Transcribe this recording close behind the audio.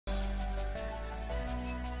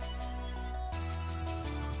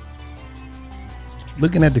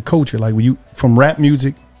looking at the culture, like when you from rap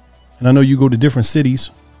music, and I know you go to different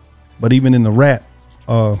cities, but even in the rap,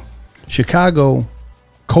 Chicago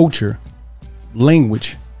culture,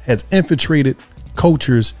 language has infiltrated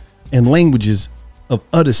cultures and languages of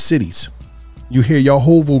other cities. You hear your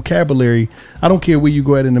whole vocabulary. I don't care where you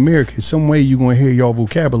go at in America. Some way you're gonna hear your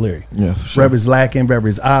vocabulary. Yeah, for sure. Whether it's lacking, whether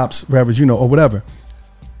it's ops, whether it's, or whatever.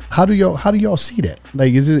 How do y'all see that?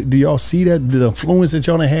 Like, do y'all see that the influence that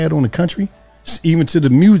y'all done had on the country, even to the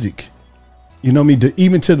music? You know what I mean?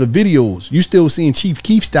 Even to the videos. You still seeing Chief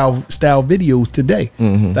Keef style videos today.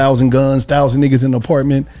 1,000 guns, 1,000 niggas in the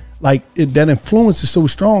apartment. Like that influence is so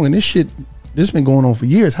strong, and this been going on for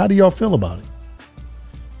years. How do y'all feel about it?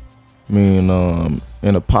 I mean,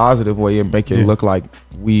 in a positive way, it make it look like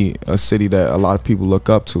we a city that a lot of people look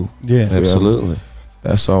up to. Yeah, absolutely.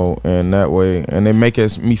 That's all, and that way, and it make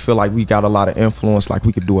me feel like we got a lot of influence. Like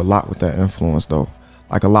we could do a lot with that influence, though.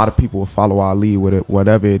 Like a lot of people will follow our lead with it,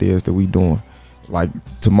 whatever it is that we doing. Like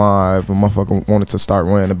tomorrow, if a motherfucker wanted to start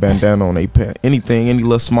wearing a bandana on their pants, anything, any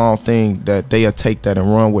little small thing that they'll take that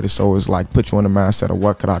and run with it. So it's like put you in the mindset of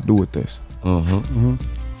what could I do with this.